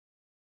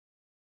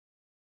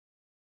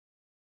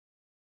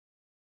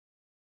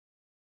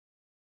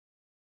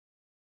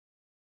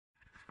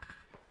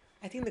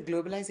I think the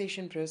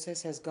globalization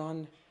process has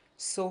gone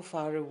so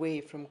far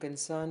away from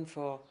concern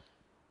for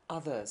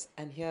others.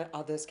 And here,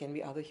 others can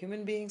be other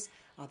human beings,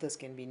 others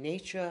can be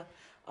nature,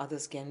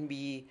 others can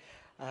be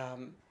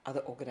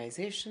other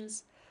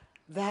organizations,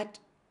 that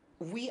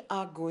we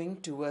are going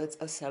towards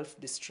a self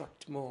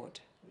destruct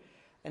mode.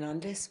 And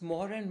unless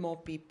more and more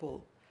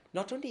people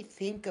not only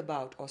think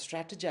about or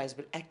strategize,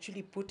 but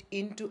actually put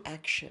into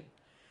action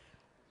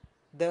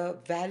the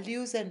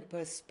values and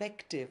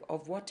perspective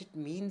of what it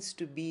means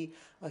to be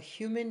a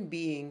human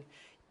being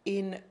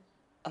in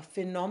a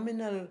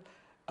phenomenal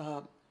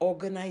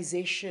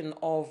organization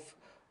of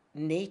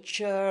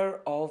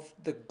nature, of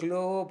the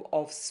globe,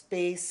 of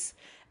space.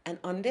 And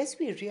unless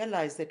we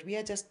realize that we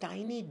are just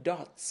tiny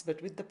dots,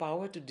 but with the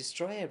power to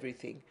destroy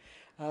everything,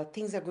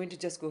 things are going to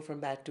just go from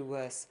bad to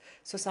worse.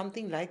 So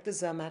something like the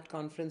Zermatt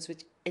conference,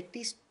 which at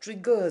least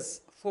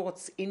triggers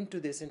thoughts into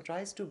this and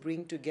tries to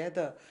bring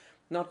together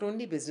not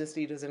only business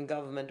leaders and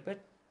government,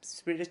 but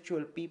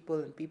spiritual people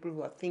and people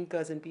who are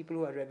thinkers and people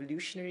who are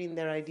revolutionary in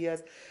their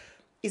ideas,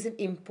 is an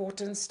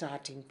important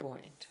starting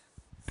point.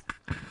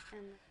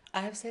 I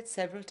have said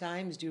several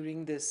times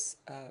during this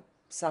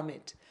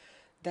summit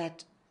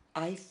that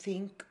I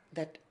think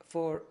that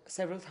for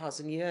several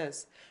thousand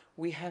years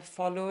we have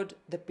followed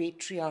the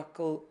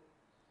patriarchal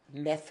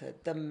method,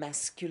 the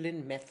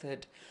masculine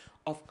method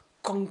of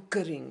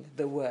conquering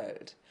the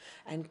world.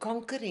 And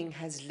conquering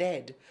has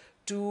led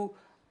to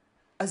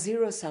a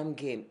zero-sum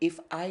game. If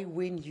I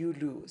win, you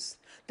lose.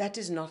 That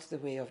is not the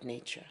way of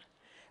nature.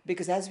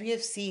 Because as we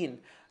have seen,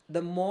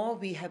 the more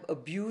we have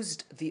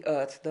abused the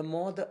earth, the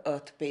more the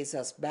earth pays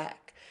us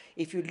back.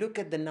 If you look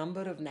at the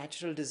number of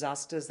natural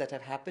disasters that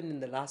have happened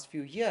in the last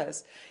few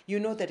years, you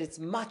know that it's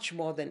much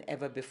more than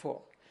ever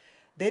before.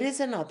 There is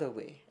another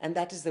way, and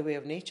that is the way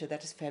of nature,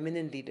 that is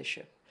feminine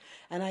leadership.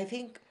 And I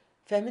think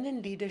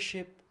feminine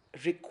leadership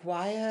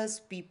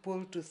requires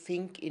people to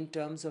think in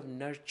terms of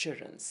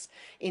nurturance,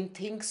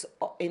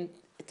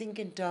 think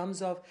in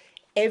terms of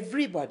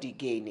everybody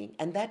gaining,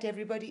 and that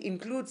everybody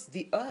includes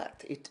the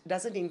earth. It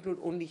doesn't include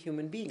only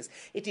human beings.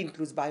 It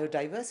includes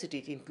biodiversity,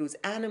 it includes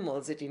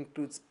animals, it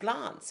includes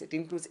plants, it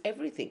includes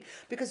everything,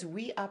 because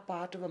we are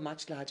part of a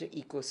much larger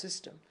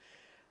ecosystem.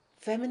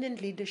 Feminine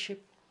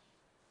leadership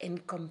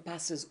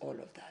encompasses all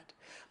of that.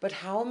 But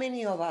how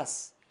many of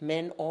us,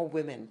 men or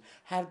women,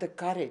 have the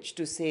courage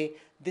to say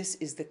this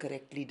is the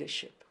correct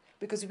leadership?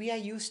 Because we are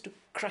used to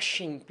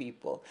crushing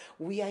people.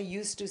 We are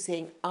used to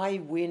saying I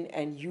win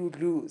and you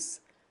lose.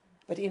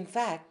 But in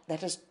fact,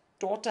 that has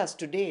taught us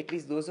today, at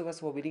least those of us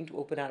who are willing to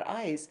open our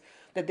eyes,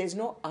 that there's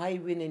no I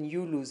win and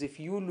you lose. If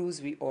you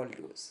lose, we all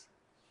lose.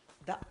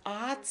 The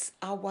arts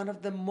are one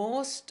of the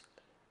most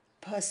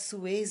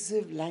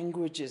persuasive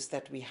languages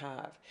that we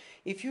have.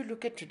 If you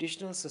look at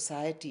traditional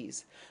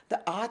societies,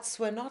 the arts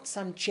were not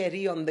some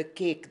cherry on the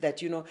cake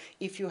that,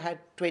 if you had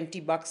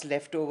 $20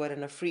 left over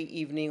and a free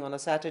evening on a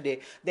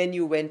Saturday, then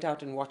you went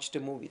out and watched a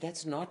movie.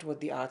 That's not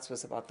what the arts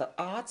was about. The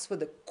arts were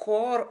the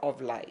core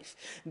of life.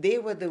 They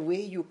were the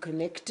way you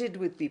connected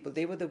with people.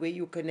 They were the way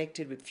you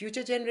connected with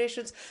future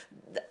generations.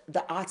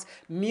 The arts,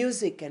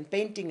 music and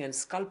painting and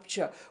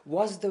sculpture,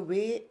 was the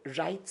way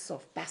rites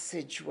of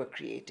passage were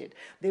created.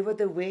 They were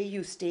the way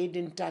you stayed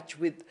in touch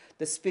with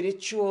the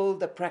spiritual,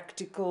 the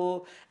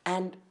practical,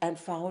 and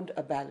found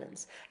a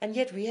balance. And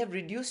yet we have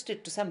reduced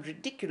it to some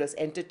ridiculous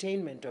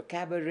entertainment or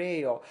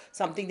cabaret or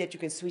something that you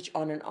can switch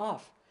on and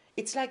off.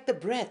 It's like the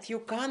breath. You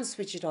can't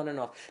switch it on and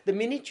off. The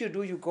minute you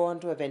do, you go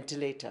onto a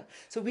ventilator.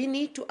 So we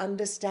need to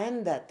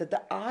understand that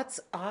the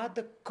arts are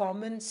the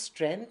common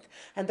strength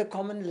and the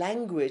common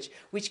language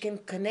which can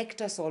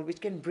connect us all, which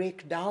can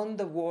break down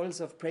the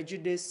walls of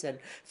prejudice and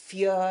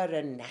fear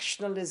and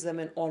nationalism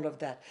and all of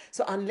that.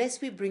 So unless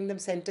we bring them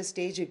center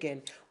stage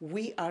again,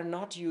 we are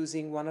not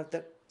using one of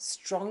the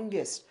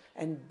strongest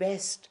and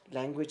best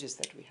languages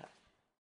that we have.